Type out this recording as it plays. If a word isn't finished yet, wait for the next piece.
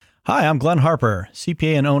Hi, I'm Glenn Harper,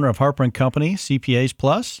 CPA and owner of Harper & Company, CPAs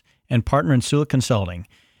Plus, and partner in Sula Consulting.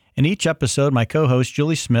 In each episode, my co-host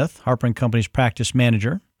Julie Smith, Harper & Company's practice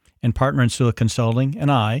manager and partner in Sula Consulting,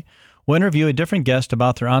 and I will interview a different guest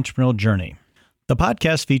about their entrepreneurial journey. The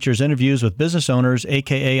podcast features interviews with business owners,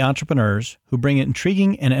 aka entrepreneurs, who bring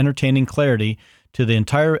intriguing and entertaining clarity to the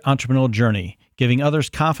entire entrepreneurial journey, giving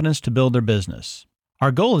others confidence to build their business.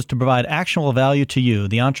 Our goal is to provide actionable value to you,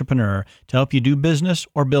 the entrepreneur, to help you do business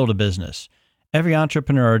or build a business. Every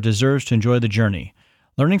entrepreneur deserves to enjoy the journey.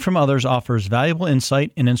 Learning from others offers valuable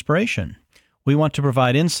insight and inspiration. We want to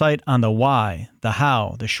provide insight on the why, the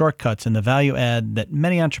how, the shortcuts, and the value add that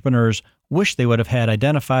many entrepreneurs wish they would have had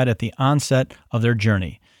identified at the onset of their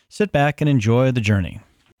journey. Sit back and enjoy the journey.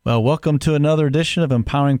 Well, welcome to another edition of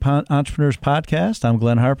Empowering Entrepreneurs Podcast. I'm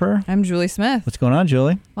Glenn Harper. I'm Julie Smith. What's going on,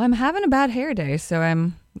 Julie? Well, I'm having a bad hair day, so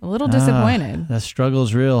I'm a little disappointed. That struggle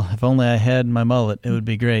is real. If only I had my mullet, it would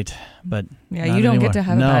be great. But yeah, you don't get to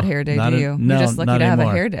have a bad hair day, do you? No, you're just lucky to have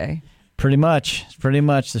anymore. a hair day. Pretty much.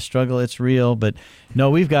 The struggle, it's real. But no,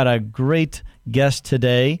 we've got a great guest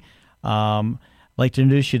today. I'd like to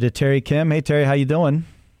introduce you to Terry Kim. Hey, Terry, how you doing?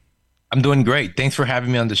 I'm doing great. Thanks for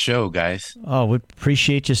having me on the show, guys. Oh, we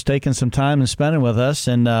appreciate you taking some time and spending with us.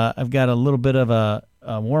 And I've got a little bit of a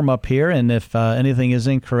warm-up here, and if anything is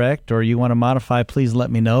incorrect or you want to modify, please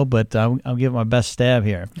let me know, but I'll give it my best stab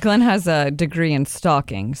here. Glenn has a degree in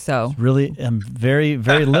stalking, so... Really, I'm very,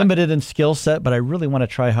 very limited in skill set, but I really want to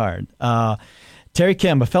try hard. Terry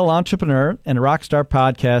Kim, a fellow entrepreneur and a rock star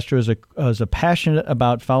podcaster, is a passionate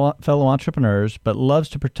about fellow entrepreneurs, but loves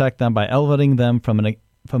to protect them by elevating them from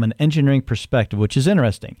an engineering perspective, which is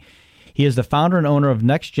interesting. He is the founder and owner of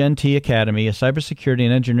NexGenT Academy, a cybersecurity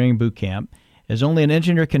and engineering bootcamp. As only an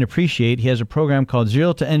engineer can appreciate, he has a program called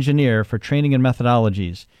Zero to Engineer for training and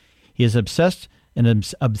methodologies. He is an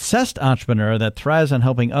obsessed entrepreneur that thrives on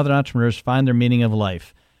helping other entrepreneurs find their meaning of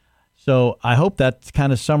life. So I hope that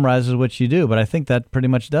kind of summarizes what you do, but I think that pretty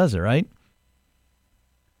much does it, right?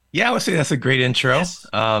 Yeah, I would say that's a great intro. Yes.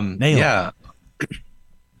 Yeah.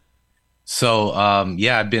 So,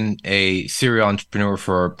 I've been a serial entrepreneur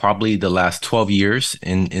for probably the last 12 years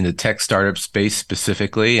in the tech startup space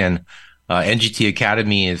specifically. And NGT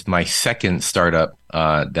Academy is my second startup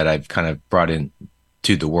that I've kind of brought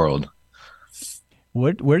into the world.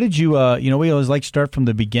 Where did you, we always like to start from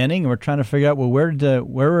the beginning. And we're trying to figure out, well,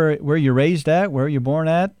 where you raised at, where you born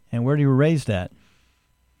at, and where you were raised at?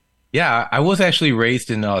 Yeah, I was actually raised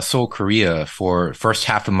in Seoul, Korea for first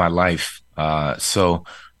half of my life.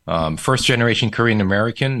 First generation Korean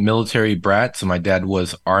American, military brat. So my dad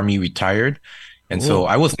was Army retired. And so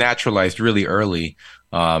I was naturalized really early.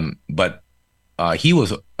 But he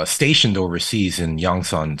was stationed overseas in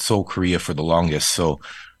Yongsan, Seoul, Korea for the longest. So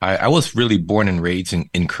I was really born and raised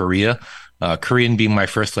in Korea, Korean being my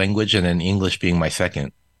first language and then English being my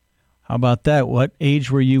second. How about that? What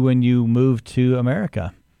age were you when you moved to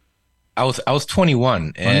America? I was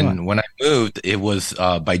 21. And when I moved, it was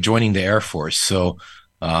by joining the Air Force. So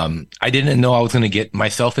I didn't know I was going to get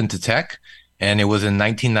myself into tech. And it was in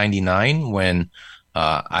 1999 when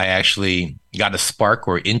I actually got a spark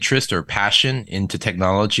or interest or passion into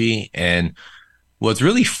technology and was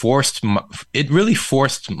really forced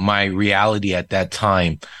my reality at that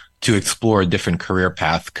time to explore a different career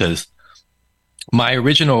path, because my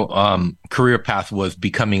original career path was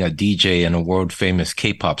becoming a DJ and a world famous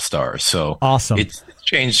K-pop star. So awesome. It's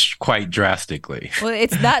changed quite drastically. Well,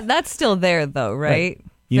 it's that's still there though, right?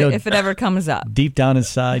 If it ever comes up. Deep down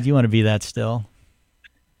inside, you want to be that still.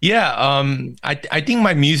 Yeah, I think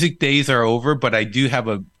my music days are over, but I do have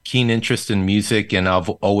a keen interest in music, and I've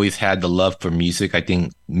always had the love for music. I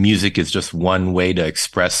think music is just one way to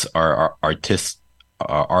express our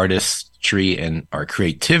artistry and our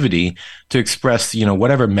creativity, to express,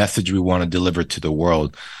 whatever message we want to deliver to the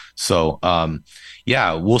world. So,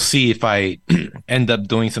 we'll see if I end up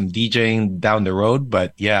doing some DJing down the road.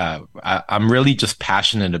 But yeah, I'm really just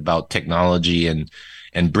passionate about technology and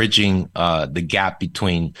bridging the gap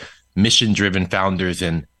between mission-driven founders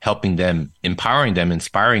and helping them, empowering them,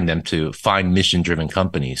 inspiring them to find mission-driven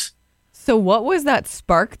companies. So what was that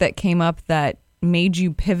spark that came up that made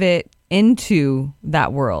you pivot into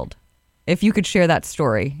that world? If you could share that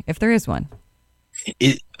story, if there is one.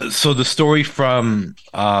 So the story from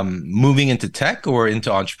moving into tech or into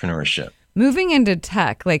entrepreneurship? Moving into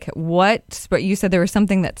tech, but you said there was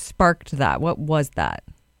something that sparked that. What was that?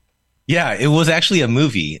 Yeah, it was actually a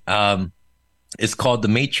movie. It's called The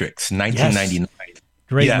Matrix, 1999.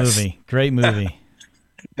 Yes. Great movie.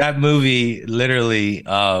 That movie literally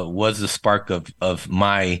was the spark of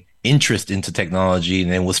my interest into technology,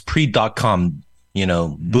 and it was pre-dot-com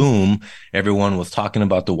boom, everyone was talking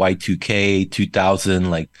about the Y2K 2000,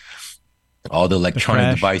 like all the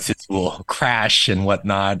electronic devices will crash and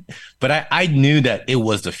whatnot. But I knew that it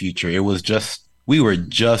was the future. It was just, we were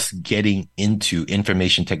just getting into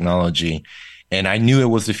information technology, and I knew it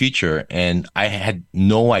was the future. And I had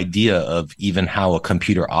no idea of even how a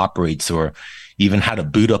computer operates or even how to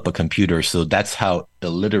boot up a computer. So that's how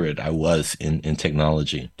illiterate I was in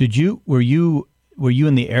technology. Were you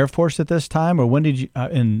in the Air Force at this time, or when did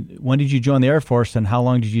you join the Air Force, and how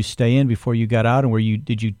long did you stay in before you got out, and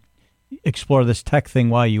did you explore this tech thing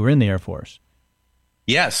while you were in the Air Force?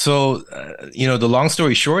 Yeah. So, the long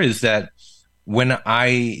story short is that when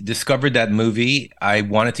I discovered that movie, I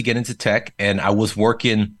wanted to get into tech, and I was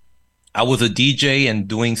a DJ and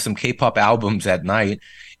doing some K-pop albums at night.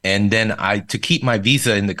 And then to keep my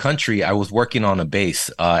visa in the country, I was working on a base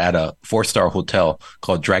at a 4-star hotel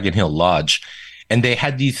called Dragon Hill Lodge. And they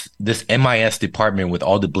had this MIS department with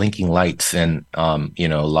all the blinking lights and, a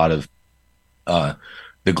lot of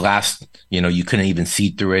the glass, you couldn't even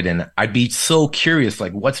see through it. And I'd be so curious,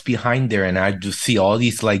 like, what's behind there? And I'd just see all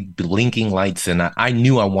these like blinking lights. And I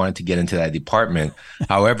knew I wanted to get into that department.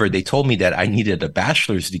 However, they told me that I needed a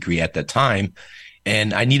bachelor's degree at the time,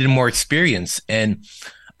 and I needed more experience. And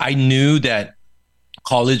I knew that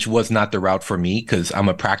college was not the route for me because I'm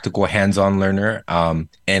a practical hands-on learner. And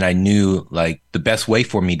I knew like the best way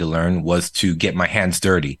for me to learn was to get my hands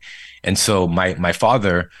dirty. And so my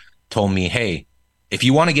father told me, hey, if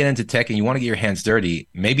you want to get into tech and you want to get your hands dirty,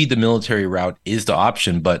 maybe the military route is the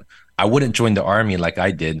option, but I wouldn't join the Army like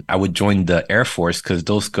I did. I would join the Air Force because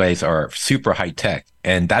those guys are super high tech.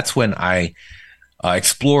 And that's when I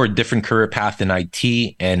explored different career path in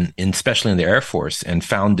IT and especially in the Air Force, and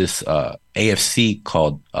found this AFC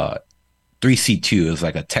called 3C2. It was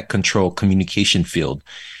like a tech control communication field.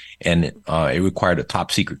 And it required a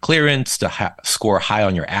top secret clearance to score high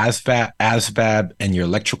on your ASVAB and your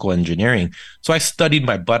electrical engineering. So I studied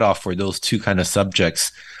my butt off for those two kind of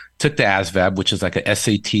subjects, took the ASVAB, which is like a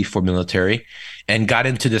SAT for military, and got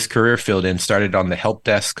into this career field and started on the help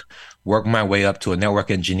desk, worked my way up to a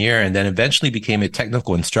network engineer, and then eventually became a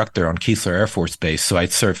technical instructor on Keesler Air Force Base. So I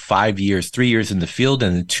served 5 years, 3 years in the field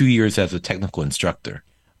and then 2 years as a technical instructor.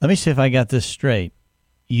 Let me see if I got this straight.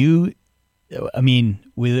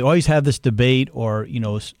 We always have this debate, or,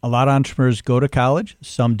 a lot of entrepreneurs go to college,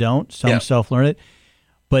 some don't, some self-learn it.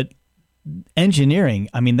 But engineering,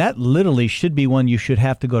 that literally should be one you should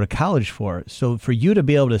have to go to college for. So for you to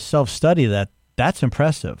be able to self-study that's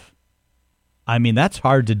impressive. That's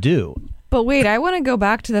hard to do. But wait, I want to go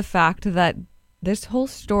back to the fact that this whole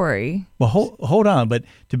story... Well, hold on. But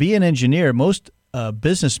to be an engineer, most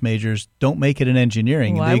business majors don't make it in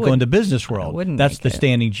engineering. They go into business world. That's the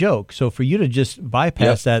standing joke. So for you to just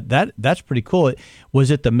bypass that's pretty cool.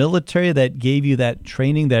 Was it the military that gave you that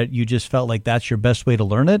training that you just felt like that's your best way to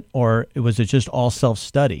learn it? Or was it just all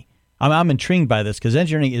self-study? I'm intrigued by this because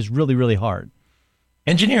engineering is really, really hard.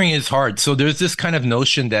 Engineering is hard. So there's this kind of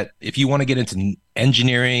notion that if you want to get into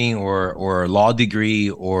engineering or a law degree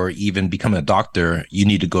or even become a doctor, you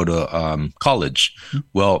need to go to college. Mm-hmm.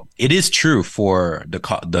 Well, it is true for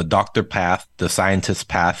the doctor path, the scientist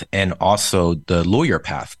path, and also the lawyer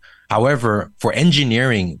path. However, for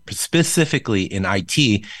engineering, specifically in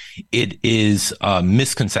IT, it is a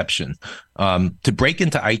misconception. To break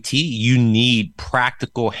into IT, you need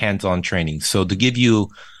practical hands-on training. So to give you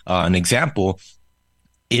an example,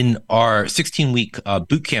 in our 16-week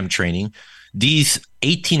boot camp training, these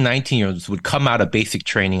 18, 19-year-olds would come out of basic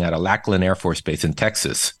training at a Lackland Air Force Base in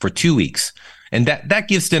Texas for 2 weeks. And that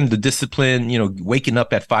gives them the discipline, waking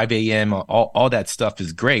up at 5 a.m., all that stuff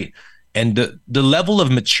is great. And the level of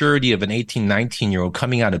maturity of an 18, 19-year-old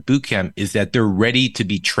coming out of boot camp is that they're ready to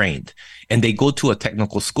be trained, and they go to a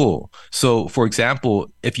technical school. So, for example,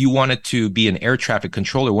 if you wanted to be an air traffic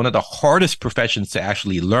controller, one of the hardest professions to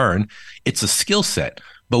actually learn, it's a skill set.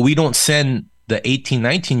 But we don't send the 18,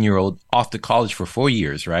 19-year-old off to college for 4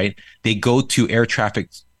 years, right? They go to air traffic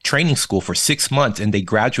training school for 6 months and they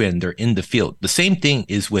graduate and they're in the field. The same thing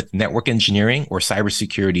is with network engineering or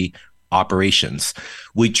cybersecurity operations.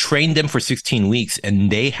 We train them for 16 weeks and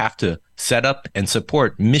they have to set up and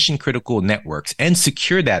support mission critical networks and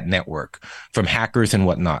secure that network from hackers and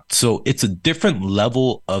whatnot. So it's a different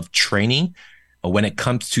level of training when it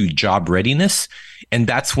comes to job readiness. And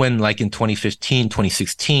that's when, like in 2015,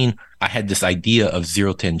 2016, I had this idea of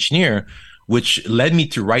Zero to Engineer, which led me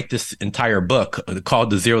to write this entire book called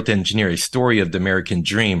The Zero to Engineer, a story of the American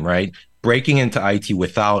dream, right? Breaking into IT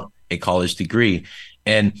without a college degree.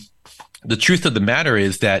 And the truth of the matter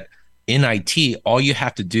is that in IT, all you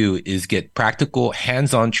have to do is get practical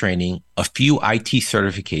hands-on training, a few IT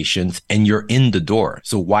certifications, and you're in the door.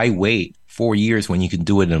 So why wait 4 years when you can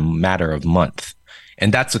do it in a matter of months?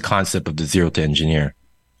 And that's the concept of the zero to engineer.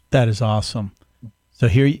 That is awesome. So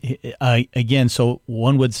here, again, so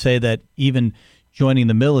one would say that even joining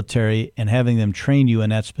the military and having them train you in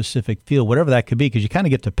that specific field, whatever that could be, because you kind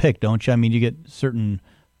of get to pick, don't you? I mean, you get certain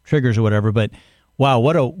triggers or whatever, but wow,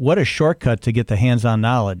 what a shortcut to get the hands-on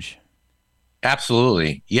knowledge.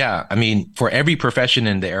 Absolutely. Yeah. I mean, for every profession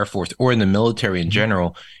in the Air Force or in the military in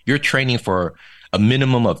general, you're training for a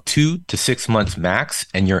minimum of 2 to 6 months max,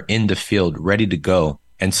 and you're in the field ready to go.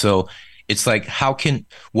 And so it's like,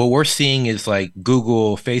 what we're seeing is like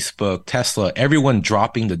Google, Facebook, Tesla, everyone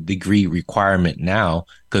dropping the degree requirement now,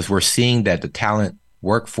 because we're seeing that the talent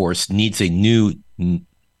workforce needs a new,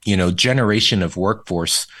 generation of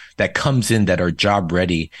workforce that comes in that are job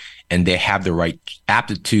ready and they have the right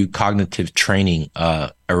aptitude, cognitive training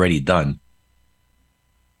already done.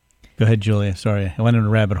 Go ahead, Julia. Sorry, I went in a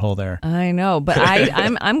rabbit hole there. I know, but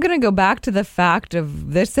I'm going to go back to the fact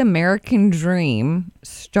of this American dream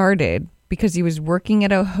started because he was working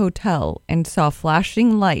at a hotel and saw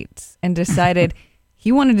flashing lights and decided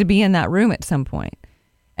he wanted to be in that room at some point.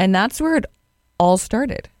 And that's where it all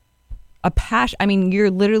started. A passion. I mean, your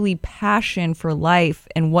literally passion for life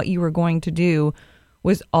and what you were going to do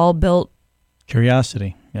was all built.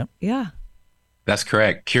 Curiosity. Yep. Yeah. That's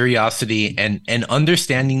correct. Curiosity and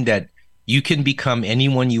understanding that you can become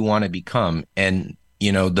anyone you want to become. And,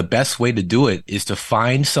 the best way to do it is to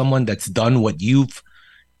find someone that's done what you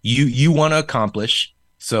want to accomplish.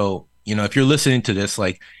 So, if you're listening to this,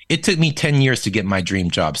 like, it took me 10 years to get my dream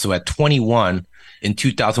job. So at 21 in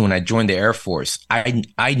 2000, when I joined the Air Force,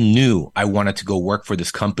 I knew I wanted to go work for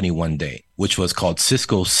this company one day, which was called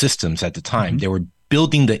Cisco Systems at the time. Mm-hmm. They were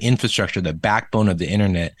building the infrastructure, the backbone of the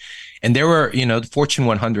internet. And they were, the Fortune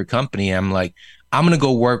 100 company. I'm like, I'm going to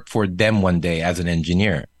go work for them one day as an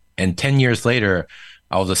engineer. And 10 years later,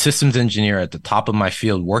 I was a systems engineer at the top of my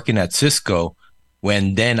field working at Cisco,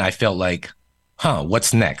 when then I felt like,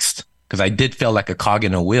 what's next? Because I did feel like a cog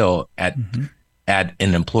in a wheel at an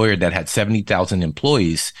employer that had 70,000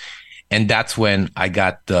 employees. And that's when I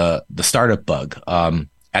got the startup bug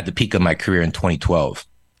at the peak of my career in 2012.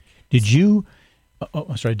 Go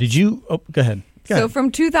ahead. So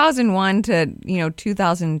from 2001 to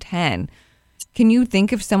 2010, can you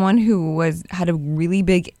think of someone who had a really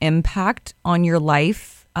big impact on your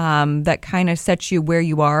life that kind of set you where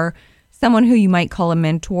you are? Someone who you might call a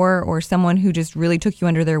mentor, or someone who just really took you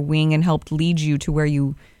under their wing and helped lead you to where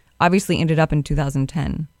you obviously ended up in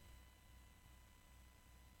 2010?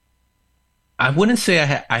 I wouldn't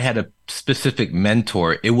say I had a specific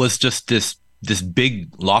mentor. It was just this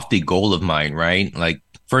big lofty goal of mine, right? Like,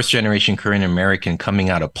 first generation Korean American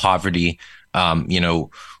coming out of poverty.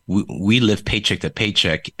 We live paycheck to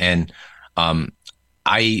paycheck, and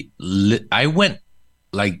I went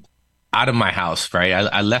like out of my house, right?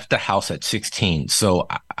 I left the house at 16. So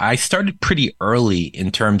I started pretty early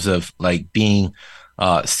in terms of like being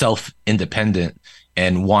self-independent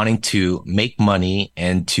and wanting to make money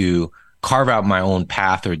and to carve out my own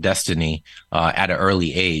path or destiny at an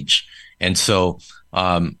early age. And so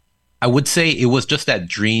I would say it was just that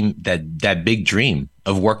dream, that big dream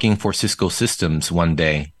of working for Cisco Systems one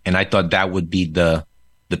day. And I thought that would be the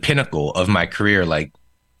pinnacle of my career. Like,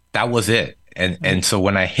 that was it. And so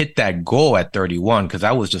when I hit that goal at 31, because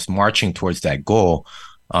I was just marching towards that goal,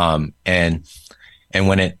 and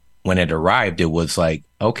when it arrived, it was like,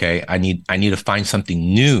 okay, I need to find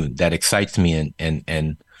something new that excites me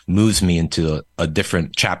and moves me into a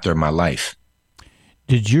different chapter of my life.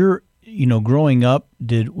 Did your, growing up,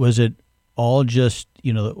 was it all just,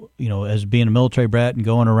 as being a military brat and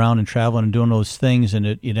going around and traveling and doing those things,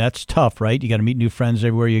 and that's tough, right? You got to meet new friends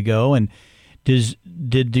everywhere you go. And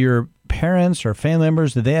did your parents or family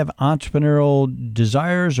members, did they have entrepreneurial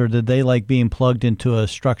desires, or did they like being plugged into a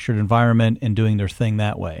structured environment and doing their thing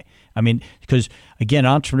that way? I mean, because again,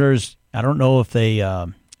 entrepreneurs, I don't know if they,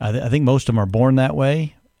 I think most of them are born that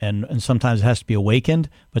way, and sometimes it has to be awakened,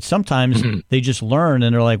 but sometimes they just learn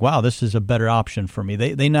and they're like, wow, this is a better option for me.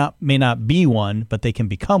 They may not be one, but they can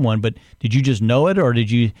become one. But did you just know it, or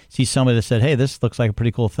did you see somebody that said, hey, this looks like a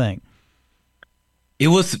pretty cool thing? It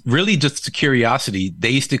was really just a curiosity. They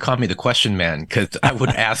used to call me the question man because I would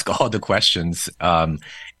ask all the questions.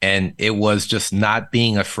 And it was just not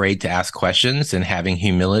being afraid to ask questions and having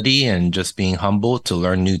humility and just being humble to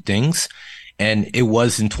learn new things. And it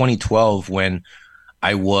was in 2012 when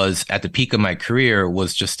I was at the peak of my career,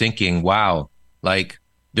 was just thinking, wow, like,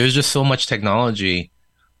 there's just so much technology.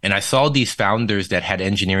 And I saw these founders that had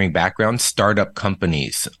engineering backgrounds start up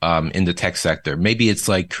companies in the tech sector. Maybe it's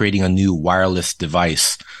like creating a new wireless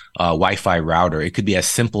device, Wi-Fi router. It could be as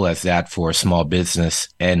simple as that for a small business.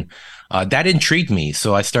 And that intrigued me.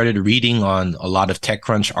 So I started reading on a lot of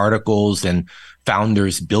TechCrunch articles and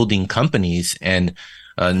founders building companies. And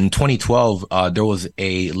in 2012, there was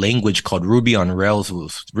a language called Ruby on Rails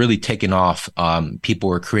was really taking off. People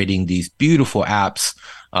were creating these beautiful apps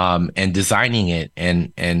and designing it.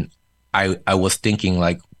 And I was thinking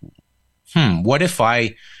like, what if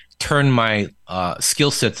I turn my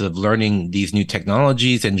skill sets of learning these new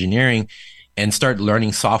technologies, engineering, and start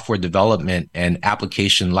learning software development and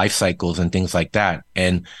application life cycles and things like that.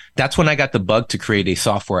 And that's when I got the bug to create a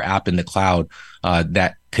software app in the cloud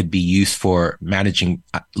that could be used for managing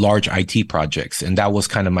large IT projects. And that was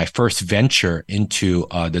kind of my first venture into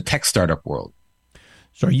the tech startup world.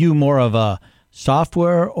 So are you more of a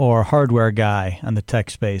software or hardware guy on the tech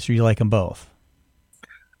space, or you like them both?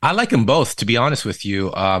 I like them both, to be honest with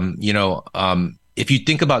you. If you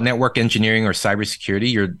think about network engineering or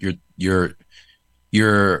cybersecurity,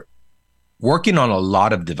 you're working on a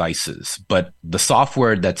lot of devices, but the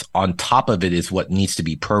software that's on top of it is what needs to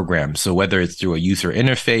be programmed. So whether it's through a user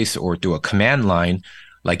interface or through a command line,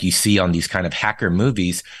 like you see on these kind of hacker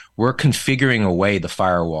movies, we're configuring away the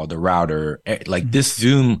firewall, the router. Like this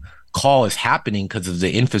Zoom call is happening because of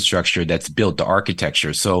the infrastructure that's built, the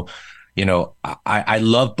architecture. So I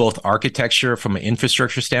love both architecture from an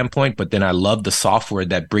infrastructure standpoint, but then I love the software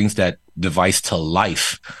that brings that device to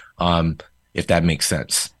life, if that makes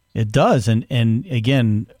sense. It does. And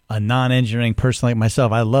again, a non-engineering person like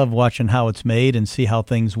myself, I love watching how it's made and see how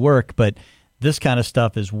things work. But this kind of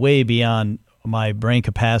stuff is way beyond my brain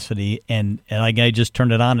capacity. And like I just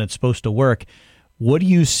turned it on and it's supposed to work. What do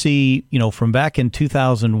you see, from back in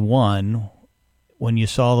 2001 when you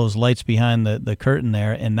saw those lights behind the curtain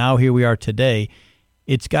there, and now here we are today?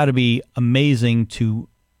 It's got to be amazing to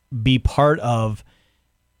be part of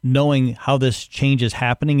knowing how this change is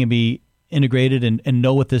happening and be integrated and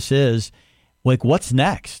know what this is. Like, what's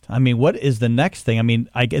next? I mean, what is the next thing? I mean,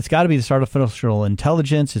 it's got to be this artificial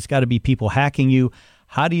intelligence. It's got to be people hacking you.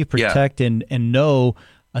 How do you protect and know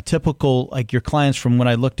a typical, like your clients from when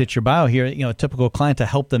I looked at your bio here, a typical client, to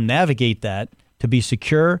help them navigate that, to be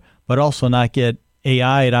secure, but also not get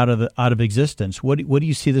AI out of existence? What do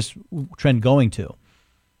you see this trend going to?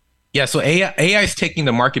 Yeah, so AI is taking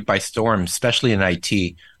the market by storm, especially in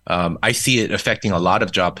IT. I see it affecting a lot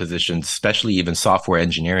of job positions, especially even software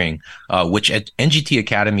engineering, which at NGT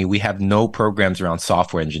Academy, we have no programs around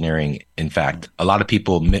software engineering. In fact, a lot of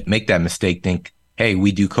people make that mistake, think, hey,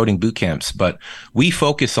 we do coding boot camps, but we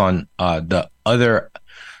focus on the other,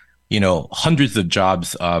 hundreds of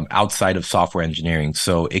jobs outside of software engineering.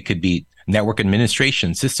 So it could be network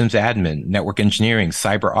administration, systems admin, network engineering,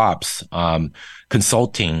 cyber ops,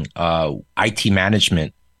 consulting, IT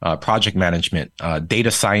management, project management,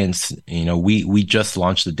 data science. We just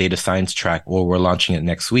launched the data science track, or we're launching it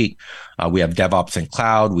next week. We have DevOps and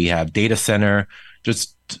cloud. We have data center.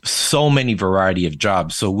 Just so many variety of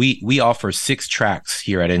jobs. So we offer 6 tracks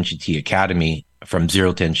here at NGT Academy from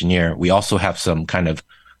zero to engineer. We also have some kind of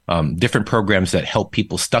different programs that help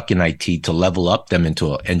people stuck in IT to level up them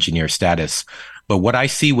into an engineer status. But what I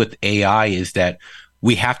see with AI is that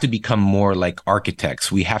we have to become more like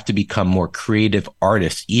architects. We have to become more creative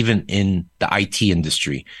artists, even in the IT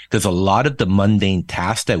industry, because a lot of the mundane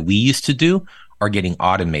tasks that we used to do are getting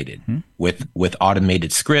automated with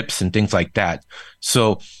automated scripts and things like that.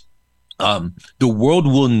 So the world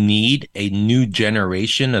will need a new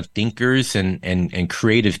generation of thinkers and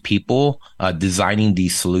creative people designing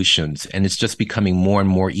these solutions. And it's just becoming more and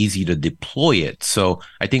more easy to deploy it. So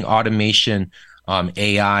I think automation,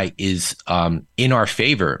 AI is in our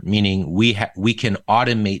favor, meaning we can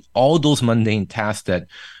automate all those mundane tasks that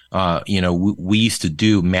we used to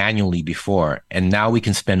do manually before. And now we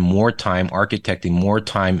can spend more time architecting, more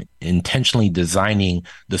time intentionally designing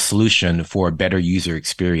the solution for a better user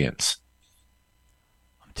experience.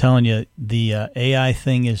 I'm telling you, the AI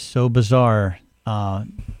thing is so bizarre.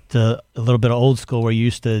 To a little bit of old school where you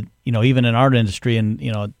used to, even in our industry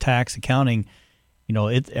and, tax, accounting,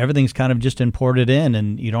 everything's kind of just imported in,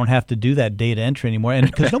 and you don't have to do that data entry anymore. And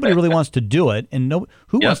because nobody really wants to do it, and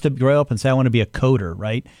who wants to grow up and say, I want to be a coder,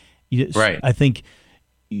 right? Right. I think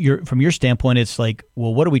from your standpoint, it's like,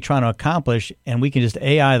 well, what are we trying to accomplish? And we can just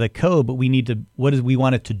AI the code, but what do we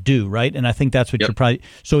want it to do, right? And I think that's what you're probably,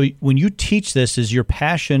 so when you teach this, is your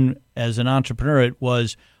passion as an entrepreneur, it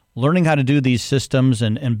was learning how to do these systems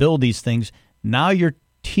and build these things. Now you're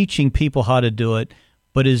teaching people how to do it,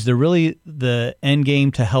 but is there really the end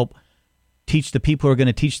game to help teach the people who are going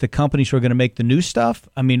to teach the companies who are going to make the new stuff?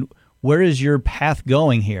 I mean, where is your path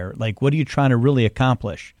going here? Like, what are you trying to really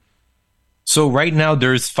accomplish? So right now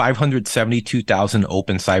there's 572,000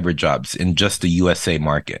 open cyber jobs in just the USA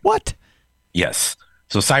market. What? Yes.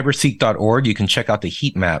 So cyberseek.org, you can check out the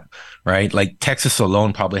heat map, right? Like Texas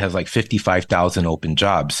alone probably has like 55,000 open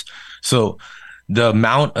jobs. So the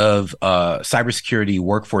amount of cybersecurity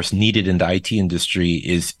workforce needed in the IT industry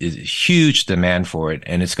is huge demand for it.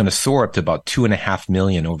 And it's going to soar up to about 2.5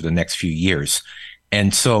 million over the next few years.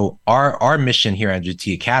 And so our mission here at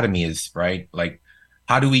NexGenT Academy is, right, like,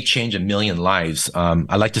 how do we change 1 million lives?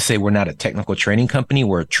 I like to say we're not a technical training company.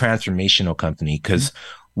 We're a transformational company, because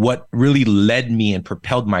what really led me and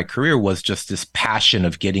propelled my career was just this passion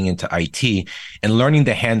of getting into IT and learning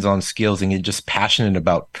the hands-on skills, and just passionate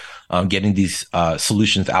about getting these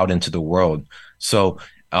solutions out into the world. So,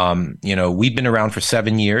 we've been around for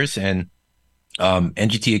 7 years, and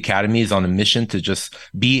NGT Academy is on a mission to just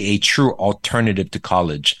be a true alternative to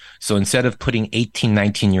college. So instead of putting 18,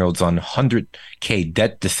 19-year-olds on 100K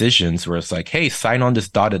debt decisions where it's like, hey, sign on this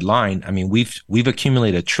dotted line. I mean, we've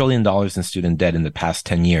accumulated $1 trillion in student debt in the past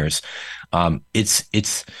 10 years.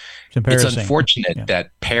 It's unfortunate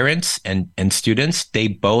that parents and students, they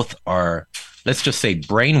both are, let's just say,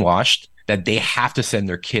 brainwashed that they have to send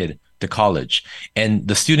their kid to college. And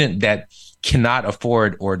the student that cannot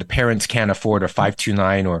afford, or the parents can't afford a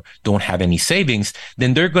 529 or don't have any savings,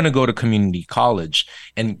 then they're going to go to community college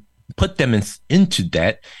and put them into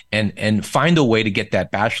debt and find a way to get that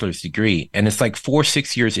bachelor's degree. And it's like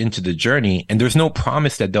 4-6 years into the journey, and there's no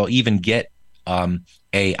promise that they'll even get a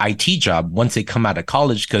IT job once they come out of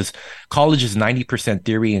college, because college is 90%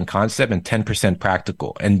 theory and concept and 10%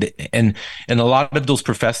 practical. And a lot of those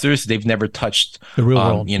professors, they've never touched the real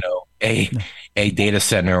world, a data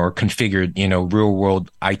center or configured, real world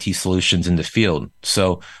IT solutions in the field.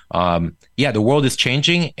 So, the world is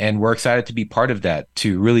changing, and we're excited to be part of that,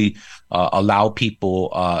 to really allow people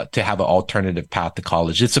to have an alternative path to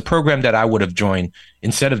college. It's a program that I would have joined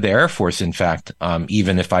instead of the Air Force, in fact,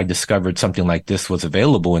 even if I discovered something like this was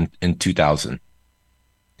available in 2000.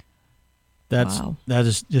 That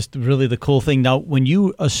is just really the cool thing. Now, when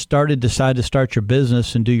you decided to start your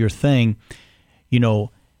business and do your thing,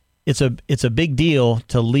 it's a big deal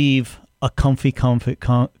to leave a comfy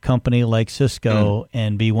company like Cisco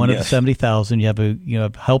and be one of the 70,000. You have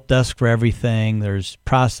a help desk for everything. There's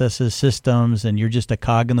processes, systems, and you're just a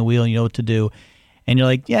cog in the wheel, and you know what to do. And you're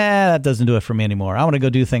like, yeah, that doesn't do it for me anymore. I want to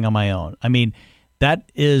go do a thing on my own. I mean,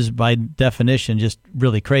 that is by definition just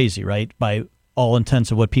really crazy, right? By all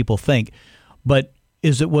intents of what people think. But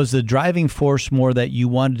was the driving force more that you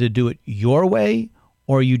wanted to do it your way,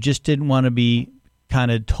 or you just didn't want to be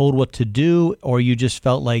kind of told what to do, or you just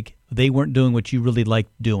felt like they weren't doing what you really liked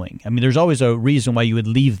doing? I mean, there's always a reason why you would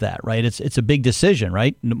leave that, right? It's a big decision,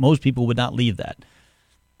 right? Most people would not leave that.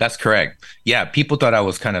 That's correct. Yeah, people thought I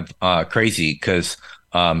was kind of crazy, because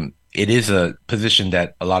it is a position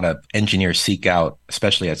that a lot of engineers seek out,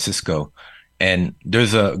 especially at Cisco. And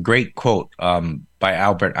there's a great quote by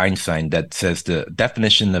Albert Einstein that says the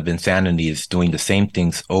definition of insanity is doing the same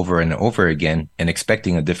things over and over again and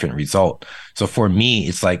expecting a different result. So for me,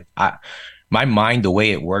 it's like my mind, the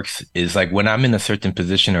way it works is like when I'm in a certain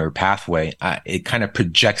position or pathway, it kind of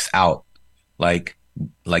projects out like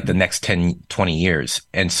the next 10, 20 years.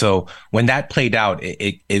 And so when that played out,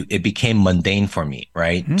 it became mundane for me,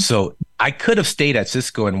 right? Mm-hmm. So I could have stayed at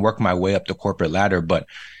Cisco and worked my way up the corporate ladder, but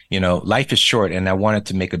life is short, and I wanted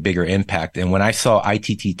to make a bigger impact. And when I saw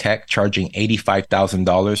ITT Tech charging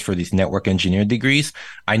 $85,000 for these network engineer degrees,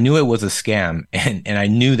 I knew it was a scam, and I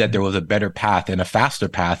knew that there was a better path and a faster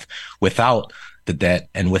path without the debt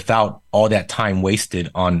and without all that time wasted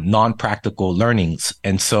on non-practical learnings.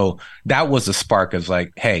 And so that was the spark of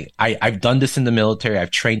like, hey, I've done this in the military.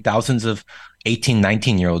 I've trained thousands of 18,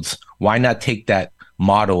 19-year-olds. Why not take that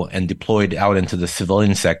model and deploy it out into the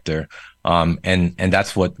civilian sector? And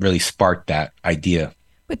that's what really sparked that idea.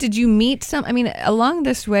 But did you meet along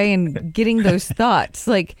this way and getting those thoughts,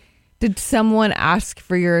 like, did someone ask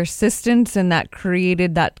for your assistance and that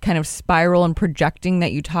created that kind of spiral and projecting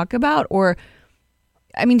that you talk about? Or,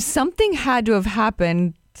 something had to have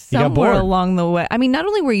happened somewhere along the way. Not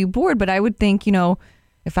only were you bored, but I would think,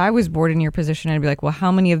 if I was bored in your position, I'd be like, well,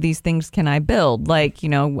 how many of these things can I build? Like,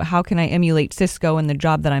 how can I emulate Cisco in the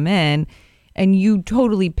job that I'm in? And you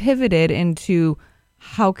totally pivoted into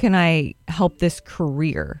how can I help this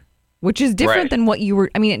career, which is different than what you were.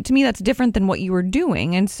 To me, that's different than what you were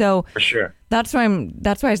doing. And so for sure, that's why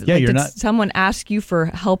I said, did someone ask you for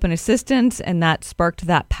help and assistance, and that sparked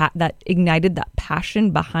that ignited that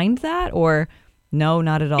passion behind that? Or No,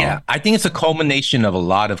 not at all. Yeah, I think it's a culmination of a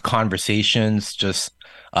lot of conversations, just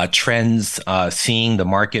trends, seeing the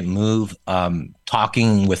market move,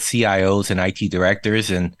 talking with CIOs and IT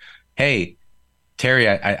directors, and hey, Terry,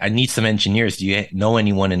 I need some engineers. Do you know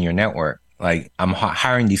anyone in your network? Like I'm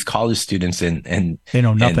hiring these college students and They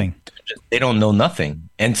know and nothing. they don't know nothing.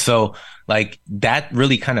 And so like that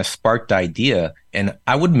really kind of sparked the idea. And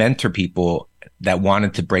I would mentor people that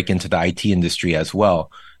wanted to break into the IT industry as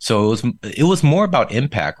well. So it was more about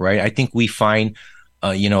impact, right? I think we find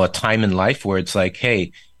a time in life where it's like,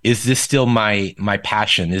 hey, is this still my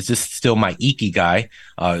passion? Is this still my ikigai?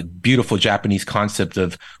 Beautiful Japanese concept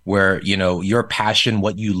of where, your passion,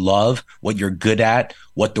 what you love, what you're good at,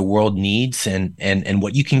 what the world needs, and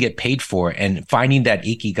what you can get paid for. And finding that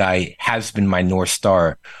ikigai has been my North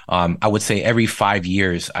Star. I would say every 5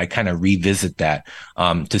 years, I kind of revisit that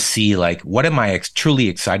to see like, what am I truly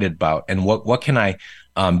excited about? And what can I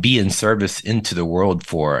be in service into the world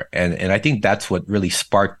for? And I think that's what really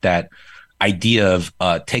sparked that idea of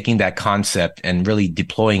taking that concept and really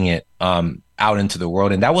deploying it out into the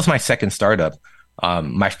world. And that was my second startup.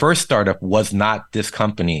 My first startup was not this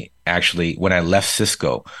company, actually. When I left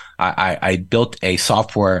Cisco, I built a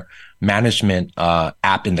software management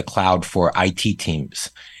app in the cloud for IT teams.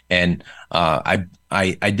 And I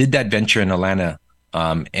did that venture in Atlanta.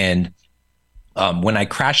 And when I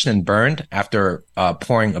crashed and burned after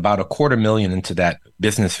pouring about $250,000 into that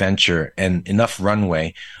business venture and enough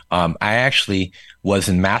runway, I actually was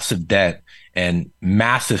in massive debt and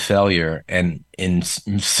massive failure and in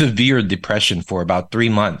severe depression for about 3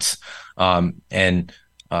 months. It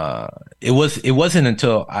wasn't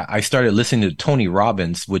until I started listening to Tony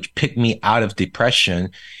Robbins, which picked me out of depression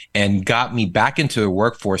and got me back into the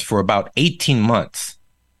workforce for about 18 months.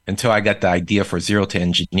 Until I got the idea for Zero to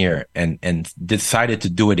Engineer and decided to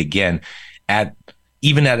do it again at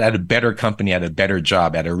a better company, at a better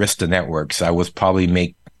job, at Arista Networks. I was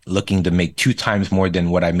probably looking to make 2 times more than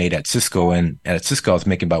what I made at Cisco. And at Cisco, I was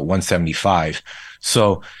making about 175.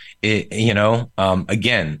 So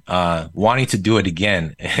again, wanting to do it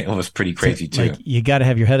again, it was pretty crazy too. Like, you got to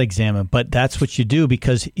have your head examined, but that's what you do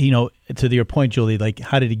because, to your point, Julie, like,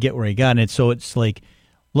 how did he get where he got? And so it's like,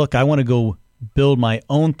 look, I want to go build my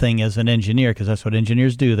own thing as an engineer because that's what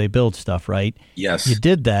engineers do. They build stuff, right? Yes. You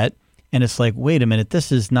did that, and it's like, wait a minute,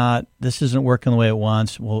 this isn't working the way it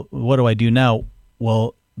wants. Well, what do I do now?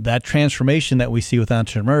 Well, that transformation that we see with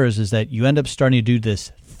entrepreneurs is that you end up starting to do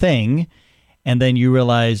this thing, and then you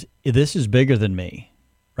realize this is bigger than me,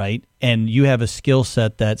 right? And you have a skill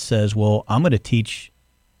set that says, well, I'm going to teach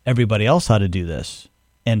everybody else how to do this.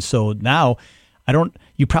 And so now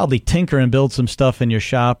you probably tinker and build some stuff in your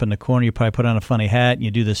shop in the corner. You probably put on a funny hat and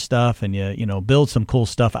you do this stuff and you build some cool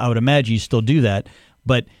stuff. I would imagine you still do that.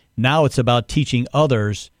 But now it's about teaching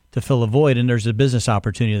others to fill a void, and there's a business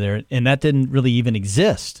opportunity there. And that didn't really even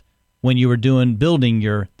exist when you were building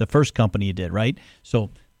the first company you did, right? So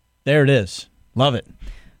there it is. Love it.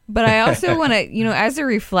 But I also want to, as a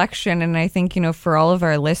reflection, and I think, for all of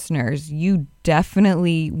our listeners, you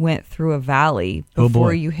definitely went through a valley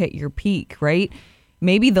before you hit your peak, right?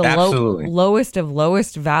 Maybe the lowest of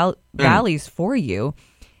lowest valleys for you.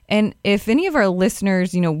 And if any of our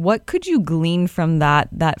listeners, what could you glean from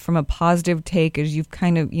that from a positive take as you've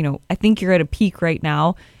kind of, I think you're at a peak right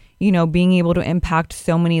now, being able to impact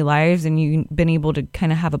so many lives and you've been able to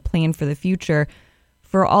kind of have a plan for the future.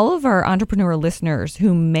 For all of our entrepreneur listeners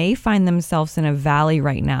who may find themselves in a valley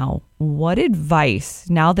right now, what advice,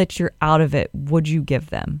 now that you're out of it, would you give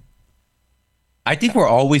them? I think we're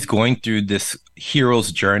always going through this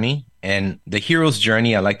hero's journey. And the hero's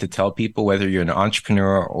journey, I like to tell people, whether you're an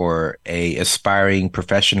entrepreneur or a aspiring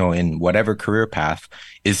professional in whatever career path,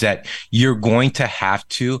 is that you're going to have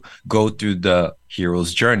to go through the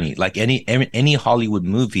hero's journey. Like any Hollywood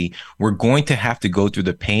movie, we're going to have to go through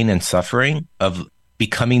the pain and suffering of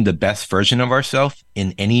becoming the best version of ourselves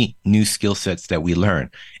in any new skill sets that we learn.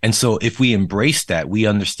 And so if we embrace that, we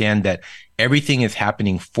understand that everything is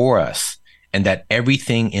happening for us and that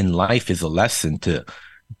everything in life is a lesson to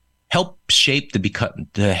help shape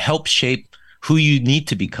who you need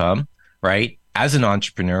to become, right? As an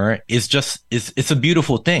entrepreneur it's a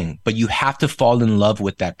beautiful thing, but you have to fall in love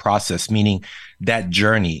with that process, meaning that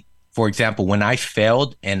journey. For example, when I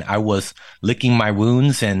failed and I was licking my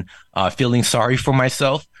wounds and feeling sorry for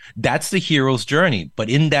myself, that's the hero's journey. But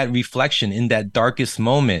in that reflection, in that darkest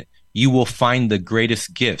moment, you will find the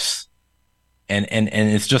greatest gifts. And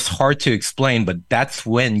it's just hard to explain, but that's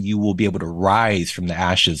when you will be able to rise from the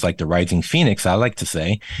ashes, like the rising phoenix, I like to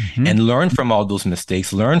say, and learn from all those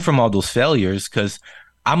mistakes, learn from all those failures, because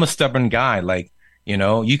I'm a stubborn guy. Like, You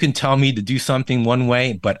know, you can tell me to do something one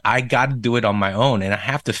way, but I got to do it on my own, and I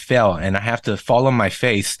have to fail and I have to fall on my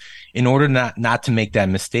face in order not to make that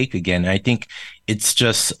mistake again. And I think it's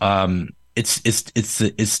just it's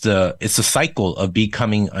the cycle of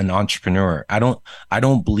becoming an entrepreneur. I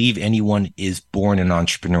don't believe anyone is born an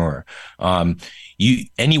entrepreneur.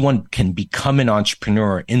 Anyone can become an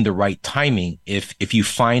entrepreneur in the right timing if you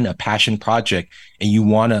find a passion project and you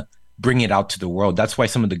want to bring it out to the world. That's why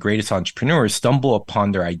some of the greatest entrepreneurs stumble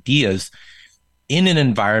upon their ideas in an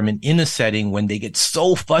environment, in a setting when they get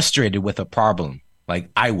so frustrated with a problem. Like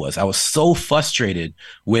I was so frustrated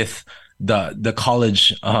with the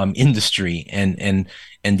college industry and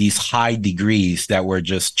these high degrees that were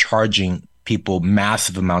just charging people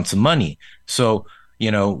massive amounts of money. So,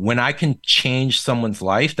 when I can change someone's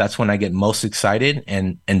life, that's when I get most excited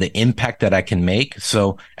and the impact that I can make.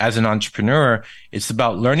 So as an entrepreneur, it's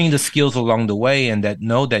about learning the skills along the way and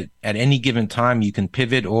know that at any given time you can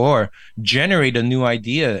pivot or generate a new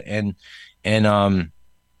idea and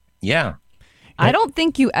yeah. I don't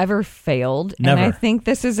think you ever failed. Never. And I think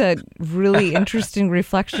this is a really interesting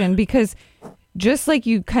reflection because just like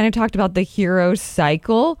you kind of talked about the hero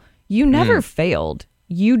cycle, you never failed.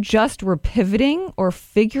 You just were pivoting or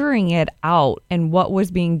figuring it out and what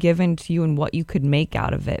was being given to you and what you could make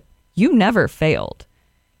out of it. You never failed.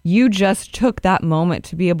 You just took that moment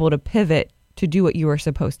to be able to pivot to do what you were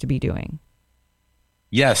supposed to be doing.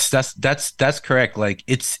 Yes, that's correct. Like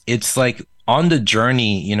it's like on the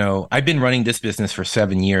journey, I've been running this business for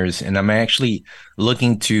 7 years and I'm actually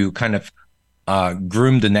looking to kind of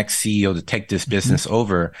groom the next CEO to take this business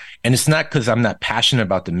over. And it's not because I'm not passionate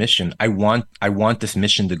about the mission. I want this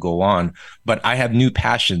mission to go on, but I have new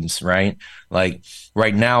passions, right? Like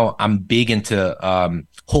right now, I'm big into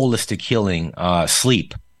holistic healing,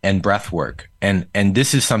 sleep and breath work. And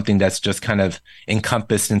this is something that's just kind of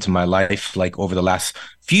encompassed into my life, like over the last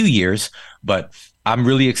few years. But I'm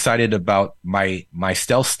really excited about my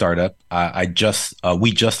stealth startup.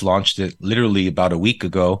 We just launched it literally about a week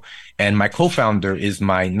ago, and my co-founder is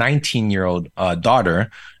my 19-year-old daughter,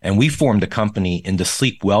 and we formed a company in the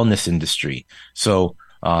sleep wellness industry. So,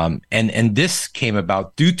 and this came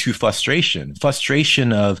about due to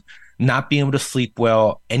frustration of not being able to sleep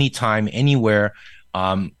well anytime, anywhere.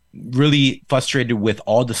 Really frustrated with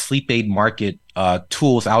all the sleep aid market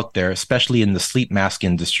tools out there, especially in the sleep mask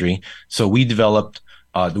industry. So we developed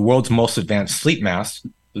the world's most advanced sleep mask. So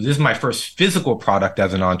this is my first physical product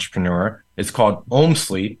as an entrepreneur. It's called Om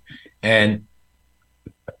Sleep. And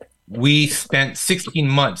we spent 16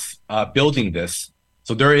 months building this.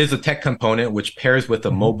 So there is a tech component which pairs with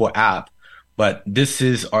a mobile app, but this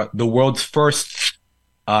is the world's first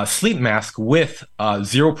sleep mask with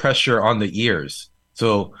zero pressure on the ears.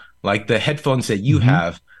 So like the headphones that you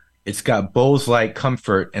have, it's got Bose-like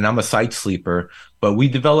comfort, and I'm a side sleeper, but we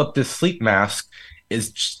developed this sleep mask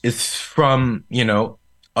is from,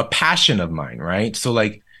 a passion of mine, right? So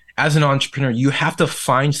like as an entrepreneur, you have to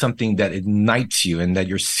find something that ignites you and that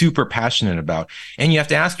you're super passionate about. And you have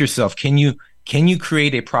to ask yourself, can you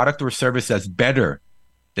create a product or service that's better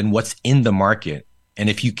than what's in the market? And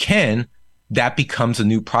if you can, that becomes a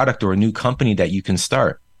new product or a new company that you can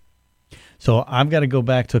start. So I've got to go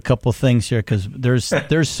back to a couple of things here because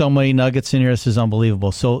there's so many nuggets in here. This is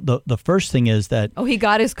unbelievable. So the first thing is that he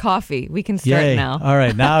got his coffee. We can start now. All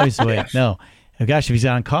right, now he's awake. No, gosh, if he's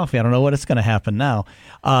on coffee, I don't know what's going to happen now.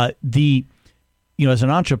 As an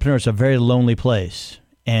entrepreneur, it's a very lonely place,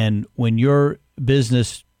 and when your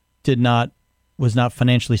business was not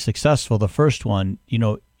financially successful, the first one,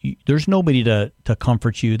 there's nobody to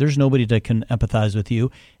comfort you. There's nobody that can empathize with you.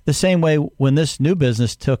 The same way when this new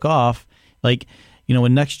business took off. Like,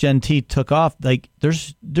 when NexGenT took off, like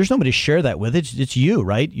there's nobody to share that with. It's you,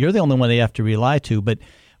 right? You're the only one they have to rely to. But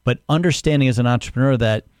understanding as an entrepreneur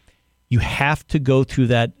that you have to go through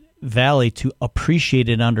that valley to appreciate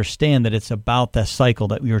and understand that it's about that cycle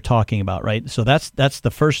that we were talking about, right? So that's the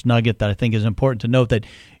first nugget that I think is important to note, that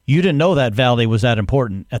you didn't know that valley was that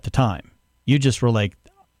important at the time. You just were like,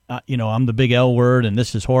 I'm the big L word and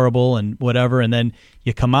this is horrible and whatever. And then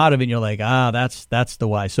you come out of it and you're like, that's the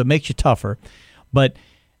why. So it makes you tougher. But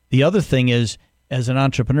the other thing is, as an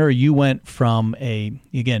entrepreneur, you went from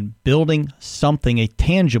building something, a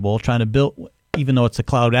tangible, trying to build, even though it's a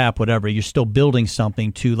cloud app, whatever, you're still building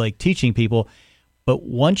something, to like teaching people. But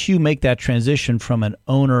once you make that transition from an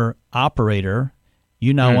owner operator,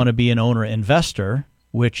 you now want to be an owner investor,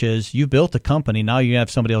 which is you built a company. Now you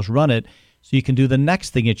have somebody else run it. So you can do the next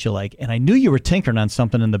thing that you like. And I knew you were tinkering on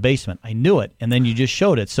something in the basement. I knew it. And then you just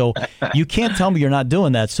showed it. So you can't tell me you're not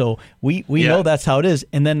doing that. So we know that's how it is.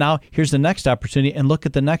 And then now here's the next opportunity. And look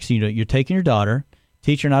at the next, you're taking your daughter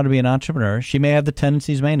teach her how to be an entrepreneur. She may have the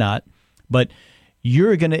tendencies, may not, but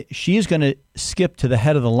she's going to skip to the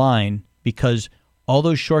head of the line because all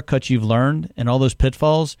those shortcuts you've learned and all those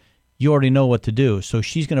pitfalls, you already know what to do. So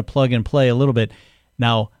she's going to plug and play a little bit.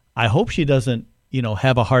 Now, I hope she doesn't,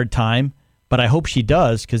 have a hard time, but I hope she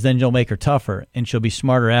does, because then you'll make her tougher and she'll be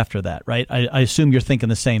smarter after that, right? I assume you're thinking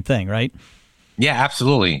the same thing, right? Yeah,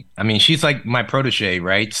 absolutely. I mean, she's like my protege,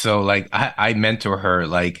 right? So like I mentor her,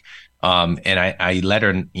 like, and I let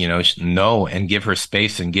her, know and give her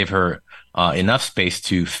space and give her enough space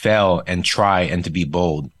to fail and try and to be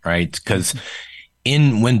bold, right? Because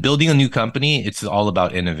when building a new company, it's all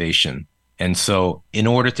about innovation. And so in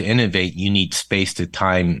order to innovate, you need space to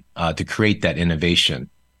time to create that innovation.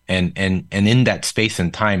 And in that space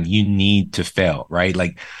and time, you need to fail, right?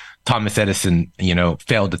 Like Thomas Edison,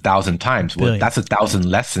 failed 1,000 times. Well, that's 1,000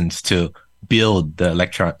 lessons to build the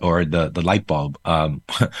electron or the light bulb.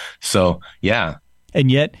 So, yeah. And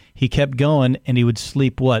yet he kept going, and he would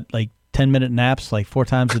sleep, like 10-minute naps, like 4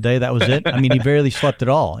 times a day. That was it. I mean, he barely slept at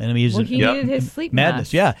all. And I mean, he needed his sleep madness.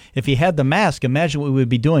 mask. Yeah. If he had the mask, imagine what we would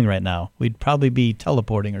be doing right now. We'd probably be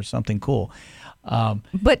teleporting or something cool.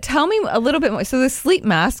 But tell me a little bit more. So the sleep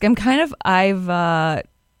mask, I've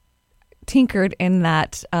tinkered in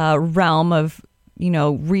that realm of,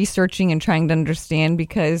 researching and trying to understand,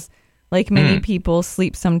 because like many people,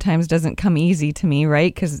 sleep sometimes doesn't come easy to me,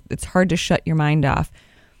 right? Because it's hard to shut your mind off.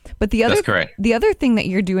 But That's correct. The other thing that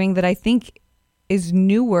you're doing that I think is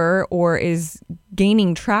newer or is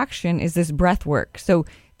gaining traction is this breath work. So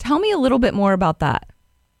tell me a little bit more about that.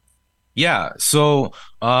 Yeah. So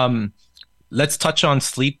let's touch on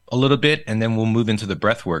sleep a little bit, and then we'll move into the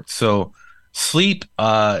breath work. So sleep,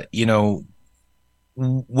 what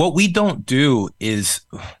we don't do is,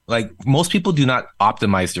 like, most people do not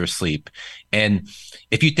optimize their sleep. And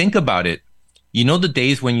if you think about it, the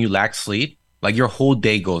days when you lack sleep, like your whole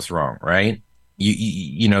day goes wrong, right?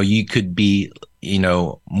 You could be,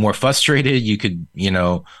 more frustrated. You could,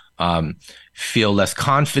 feel less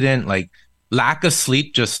confident. Like lack of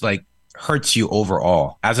sleep just like hurts you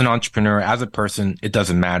overall. As an entrepreneur, as a person, it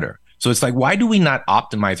doesn't matter. So it's like, why do we not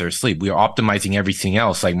optimize our sleep? We are optimizing everything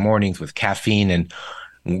else, like mornings with caffeine and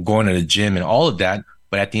going to the gym and all of that.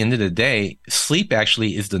 But at the end of the day, sleep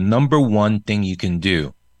actually is the number one thing you can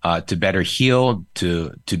do to better heal,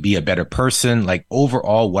 to be a better person. Like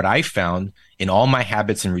overall, what I found in all my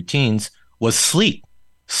habits and routines was sleep.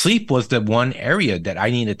 Sleep was the one area that I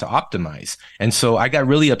needed to optimize. And so I got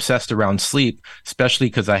really obsessed around sleep, especially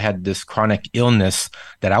because I had this chronic illness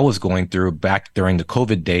that I was going through back during the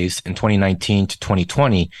COVID days in 2019 to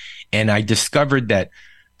 2020. And I discovered that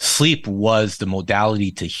sleep was the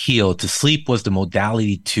modality to heal, sleep was the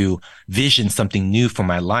modality to vision something new for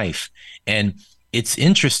my life. And it's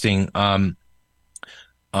interesting.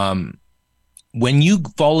 When you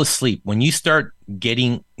fall asleep, when you start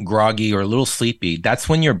getting groggy or a little sleepy, that's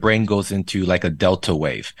when your brain goes into like a delta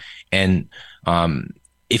wave. And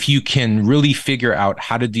if you can really figure out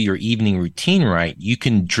how to do your evening routine right, you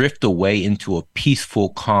can drift away into a peaceful,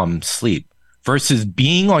 calm sleep versus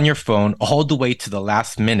being on your phone all the way to the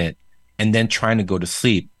last minute and then trying to go to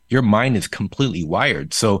sleep. Your mind is completely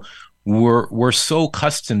wired. So we're so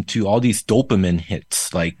accustomed to all these dopamine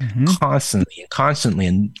hits, like constantly,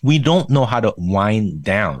 and we don't know how to wind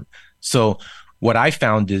down. So what I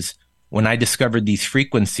found is when I discovered these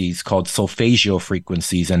frequencies called solfeggio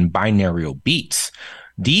frequencies and binaural beats,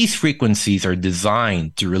 these frequencies are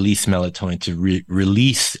designed to release melatonin, to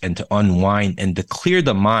release and to unwind and to clear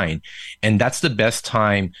the mind. And that's the best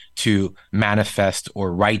time to manifest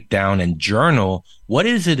or write down and journal. What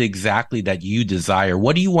is it exactly that you desire?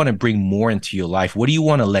 What do you want to bring more into your life? What do you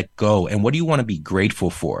want to let go? And what do you want to be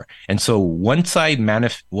grateful for? And so once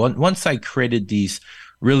I created these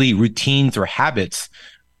really routines or habits,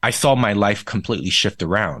 I saw my life completely shift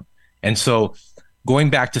around. And so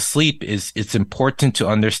going back to sleep, it's important to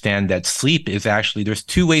understand that sleep is actually, there's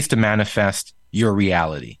 2 ways to manifest your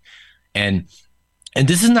reality. And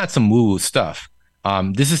this is not some woo-woo stuff.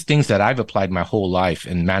 This is things that I've applied my whole life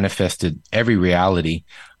and manifested every reality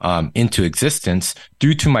into existence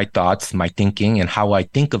due to my thoughts, my thinking, and how I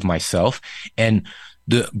think of myself. And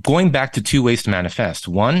going back to 2 ways to manifest.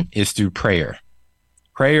 One is through prayer.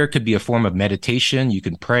 Prayer could be a form of meditation. You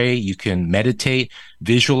can pray, you can meditate,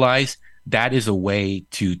 visualize. That is a way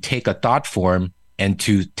to take a thought form and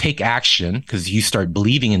to take action, because you start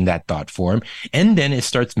believing in that thought form, and then it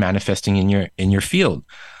starts manifesting in your field.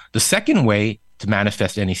 The second way to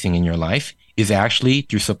manifest anything in your life is actually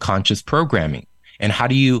through subconscious programming. And how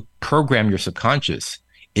do you program your subconscious?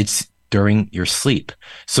 It's during your sleep.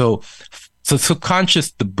 So So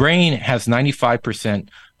subconscious, the brain has 95%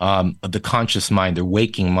 of the conscious mind, the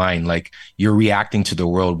waking mind, like you're reacting to the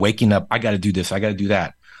world, waking up, I got to do this, I got to do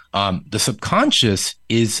that. The subconscious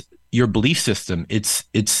is your belief system. It's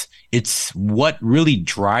what really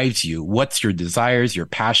drives you. What's your desires, your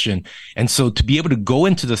passion. And so to be able to go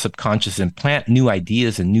into the subconscious and plant new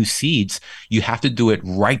ideas and new seeds, you have to do it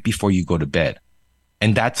right before you go to bed.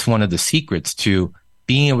 And that's one of the secrets to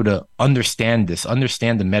being able to understand this,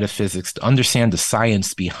 understand the metaphysics, to understand the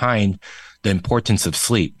science behind the importance of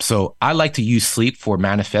sleep. So I like to use sleep for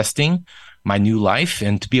manifesting my new life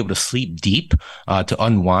and to be able to sleep deep, to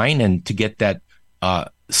unwind and to get that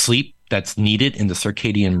sleep that's needed in the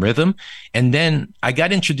circadian rhythm. And then I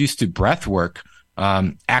got introduced to breath work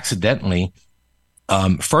accidentally.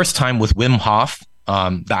 First time with Wim Hof,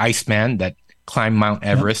 the Iceman that climbed Mount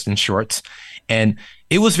Everest in shorts. And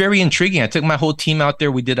it was very intriguing. I took my whole team out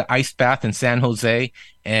there. We did an ice bath in San Jose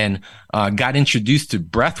and got introduced to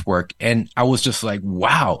breath work. And I was just like,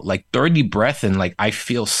 wow, like 30 breath. And like, I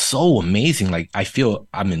feel so amazing. Like I feel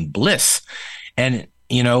I'm in bliss. And,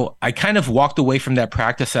 you know, I kind of walked away from that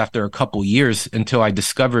practice after a couple years until I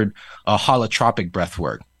discovered holotropic breath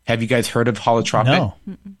work. Have you guys heard of holotropic? No.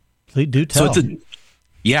 Please do tell. So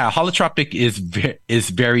holotropic is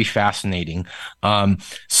very fascinating.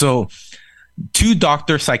 So two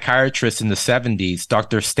doctor psychiatrists in the 70s,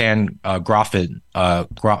 Dr. Stan Groffin,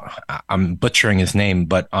 I'm butchering his name,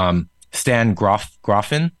 but Stan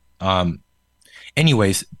Groffin.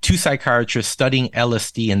 Anyways, two psychiatrists studying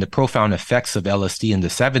LSD and the profound effects of LSD in the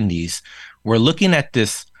 70s were looking at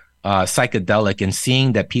this psychedelic and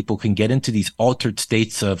seeing that people can get into these altered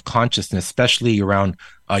states of consciousness, especially around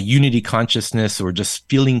unity consciousness or just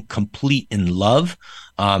feeling complete in love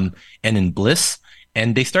and in bliss.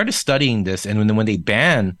 And they started studying this. And when they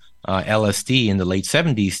banned LSD in the late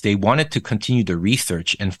 70s, they wanted to continue the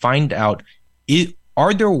research and find out,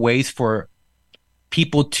 are there ways for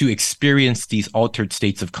people to experience these altered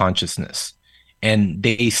states of consciousness? And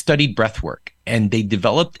they studied breath work, and they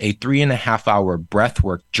developed a 3.5-hour breath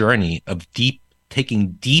work journey of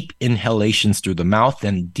taking deep inhalations through the mouth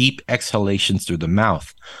and deep exhalations through the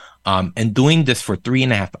mouth. And doing this for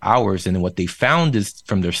 3.5 hours. And what they found is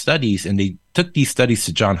from their studies, and they took these studies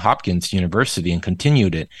to Johns Hopkins University and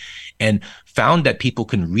continued it, and found that people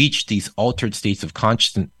can reach these altered states of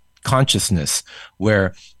consciousness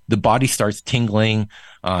where the body starts tingling,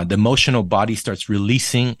 the emotional body starts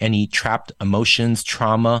releasing any trapped emotions,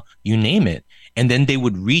 trauma, you name it. And then they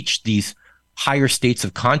would reach these higher states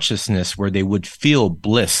of consciousness where they would feel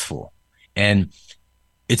blissful. And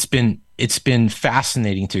it's been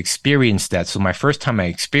fascinating to experience that. So my first time I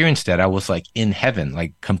experienced that, I was like in heaven,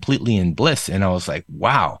 like completely in bliss. And I was like,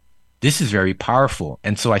 wow, this is very powerful.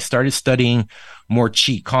 And so I started studying more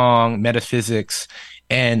Qigong, metaphysics,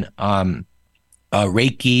 and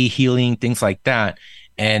Reiki, healing, things like that.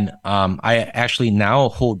 And I actually now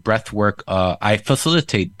hold breathwork. I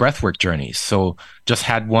facilitate breathwork journeys. So just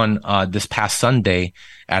had one this past Sunday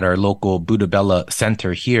at our local Buddha Bella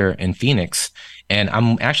Center here in Phoenix. And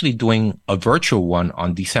I'm actually doing a virtual one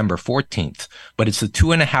on December 14th. But it's a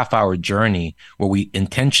 2.5-hour journey where we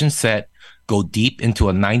intention set, go deep into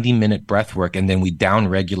a 90-minute breathwork, and then we down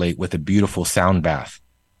regulate with a beautiful sound bath.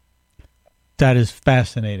 That is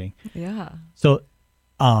fascinating. Yeah. So,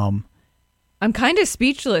 I'm kind of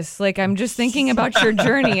speechless. Like, I'm just thinking about your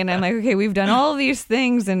journey, and I'm like, okay, we've done all these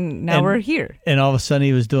things, and now we're here. And all of a sudden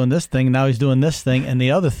he was doing this thing, now he's doing this thing and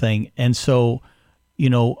the other thing. And so,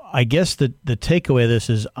 you know, I guess the takeaway of this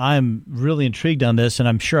is I'm really intrigued on this, and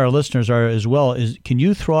I'm sure our listeners are as well, is can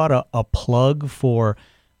you throw out a plug for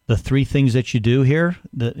the three things that you do here?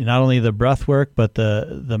 Not only the breath work, but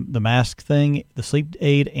the mask thing, the sleep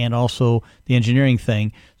aid, and also the engineering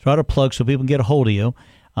thing. Throw out a plug so people can get a hold of you.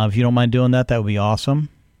 If you don't mind doing that, that would be awesome.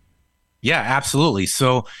 Yeah, absolutely.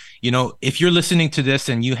 So, you know, if you're listening to this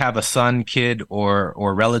and you have a son, kid, or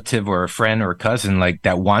relative or a friend or a cousin like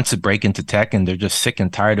that wants to break into tech and they're just sick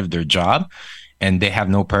and tired of their job and they have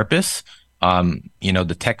no purpose, you know,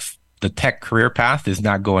 the tech career path is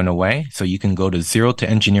not going away. So you can go to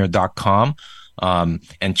zerotoengineer.com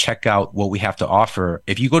and check out what we have to offer.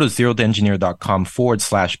 If you go to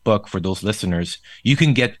zerotoengineer.com/book for those listeners, you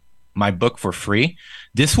can get my book for free.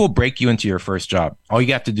 This will break you into your first job. All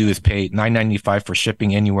you have to do is pay $9.95 for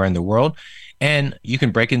shipping anywhere in the world, and you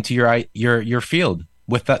can break into your field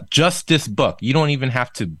with just this book. You don't even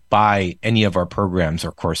have to buy any of our programs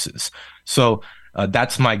or courses. So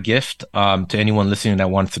that's my gift to anyone listening that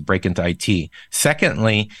wants to break into IT.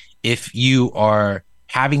 Secondly, if you are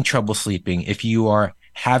having trouble sleeping, if you are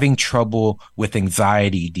having trouble with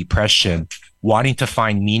anxiety, depression, wanting to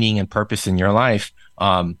find meaning and purpose in your life,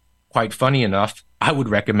 quite funny enough, I would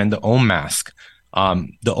recommend the Om mask.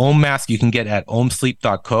 The Om mask you can get at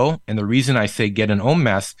omsleep.co. And the reason I say get an Om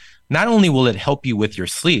mask, not only will it help you with your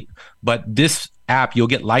sleep, but this app, you'll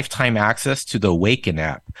get lifetime access to the Awaken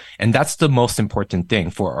app. And that's the most important thing.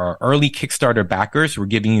 For our early Kickstarter backers, we're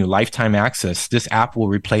giving you lifetime access. This app will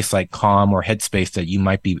replace like Calm or Headspace that you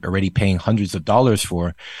might be already paying hundreds of dollars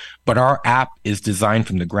for. But our app is designed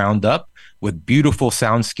from the ground up with beautiful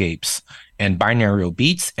soundscapes and binaural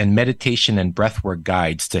beats and meditation and breathwork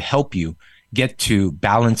guides to help you get to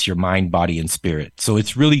balance your mind, body, and spirit. So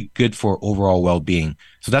it's really good for overall well-being.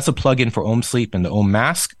 So that's a plugin for Om Sleep and the Om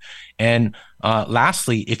Mask. And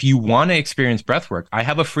lastly, if you want to experience breathwork, I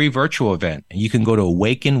have a free virtual event. And you can go to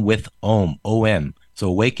Awaken with Om, O-M.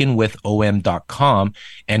 So awakenwithom.com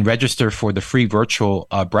and register for the free virtual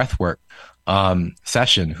breathwork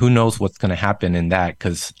session. Who knows what's going to happen in that,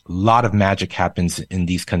 because a lot of magic happens in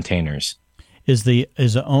these containers. Is the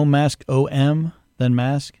Om Mask O-M, then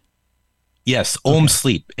mask? Yes, Om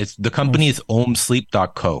Sleep. It's the company is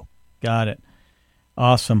omsleep.co. Got it.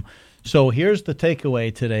 Awesome. So here's the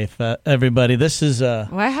takeaway today, everybody. This is well,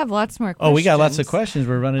 I have lots more questions. Oh, we got lots of questions.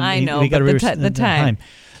 We're running. I know, we got the time.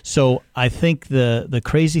 So I think the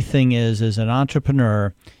crazy thing is, as an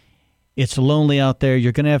entrepreneur, it's lonely out there.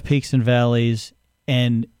 You're going to have peaks and valleys,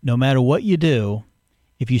 and no matter what you do,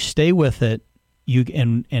 if you stay with it, you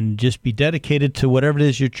and just be dedicated to whatever it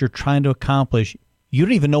is that you're trying to accomplish. You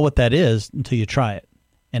don't even know what that is until you try it.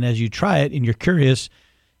 And as you try it and you're curious,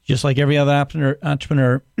 just like every other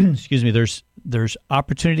entrepreneur, excuse me, there's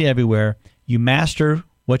opportunity everywhere. You master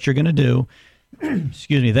what you're going to do.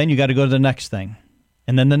 Excuse me. Then you got to go to the next thing,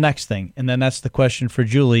 and then the next thing. And then that's the question for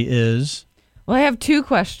Julie is? Well, I have two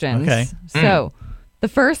questions. Okay. So the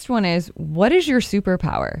first one is, what is your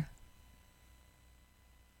superpower?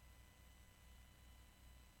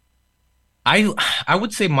 I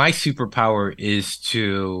would say my superpower is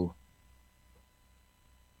to...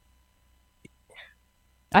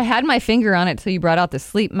 I had my finger on it till you brought out the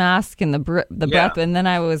sleep mask and the breath, and then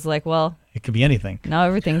I was like, well... It could be anything. Now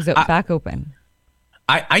everything's back open.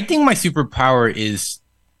 I think my superpower is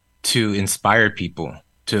to inspire people,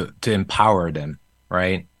 to empower them,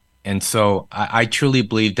 right? And so I truly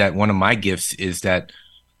believe that one of my gifts is that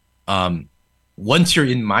once you're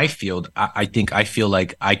in my field, I feel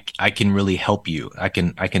like I can really help you. I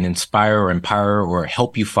can inspire or empower or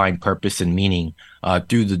help you find purpose and meaning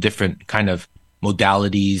through the different kind of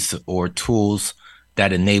modalities or tools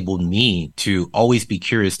that enabled me to always be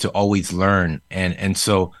curious, to always learn. And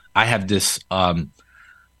so I have this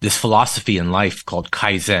this philosophy in life called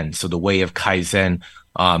Kaizen. So the way of Kaizen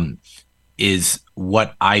is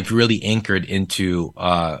what I've really anchored into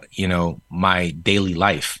my daily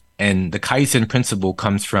life. And the Kaizen principle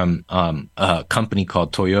comes from a company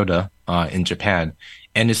called Toyota in Japan.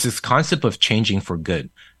 And it's this concept of changing for good.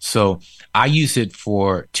 So I use it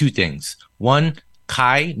for two things. One,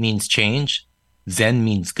 Kai means change. Zen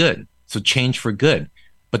means good. So change for good.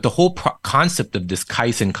 But the whole concept of this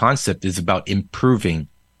Kaizen concept is about improving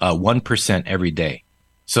 1% every day.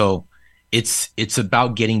 So it's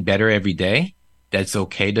about getting better every day. That's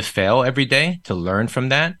okay to fail every day, to learn from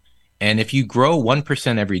that. And if you grow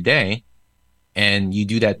 1% every day and you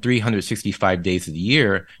do that 365 days of the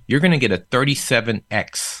year, you're going to get a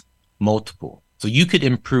 37x multiple. So you could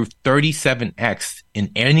improve 37x in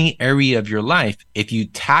any area of your life if you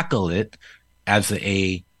tackle it as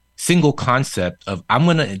a single concept of, I'm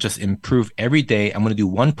going to just improve every day. I'm going to do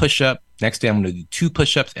one push-up. Next day, I'm going to do two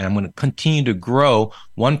push-ups, and I'm going to continue to grow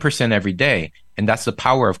 1% every day. And that's the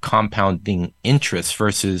power of compounding interest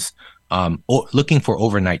versus looking for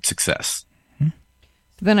overnight success. So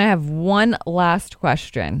then I have one last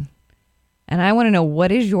question, and I want to know,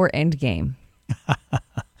 what is your end game?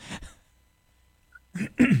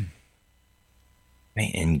 My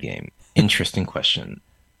end game. Interesting question.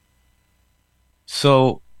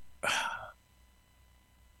 So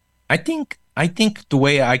I think the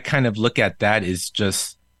way I kind of look at that is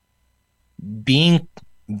just being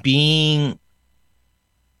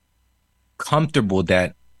comfortable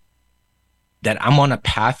that I'm on a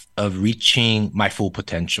path of reaching my full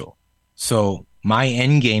potential. So my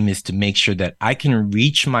end game is to make sure that I can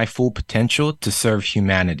reach my full potential to serve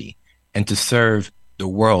humanity and to serve the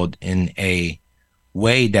world in a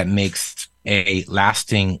way that makes a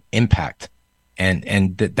lasting impact.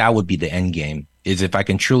 And that would be the end game, is if I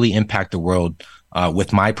can truly impact the world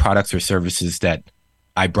with my products or services that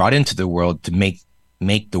I brought into the world to make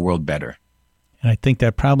the world better. And I think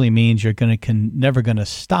that probably means you're never going to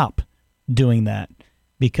stop doing that,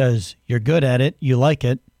 because you're good at it, you like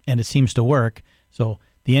it, and it seems to work. So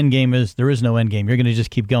the end game is there is no end game. You're going to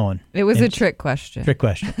just keep going. It was a trick question. Trick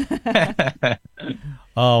question.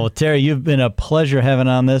 Oh, well, Terry, you've been a pleasure having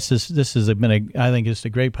on this. This has been I think it's a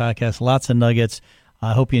great podcast. Lots of nuggets.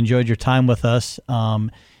 I hope you enjoyed your time with us.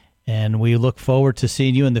 And we look forward to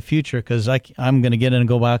seeing you in the future because I'm going to get in and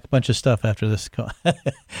go back a bunch of stuff after this call.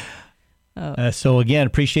 So, again,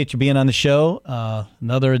 appreciate you being on the show.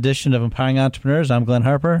 Another edition of Empowering Entrepreneurs. I'm Glenn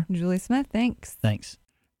Harper. Julie Smith, thanks. Thanks.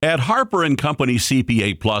 At Harper & Company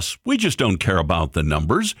CPA Plus, we just don't care about the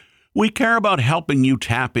numbers. We care about helping you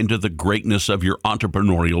tap into the greatness of your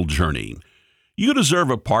entrepreneurial journey. You deserve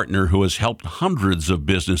a partner who has helped hundreds of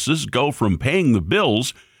businesses go from paying the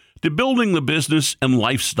bills to building the business and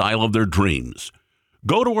lifestyle of their dreams.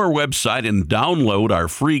 Go to our website and download our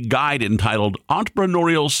free guide entitled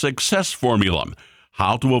Entrepreneurial Success Formula,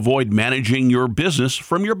 How to Avoid Managing Your Business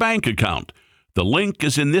from Your Bank Account. The link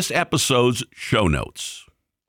is in this episode's show notes.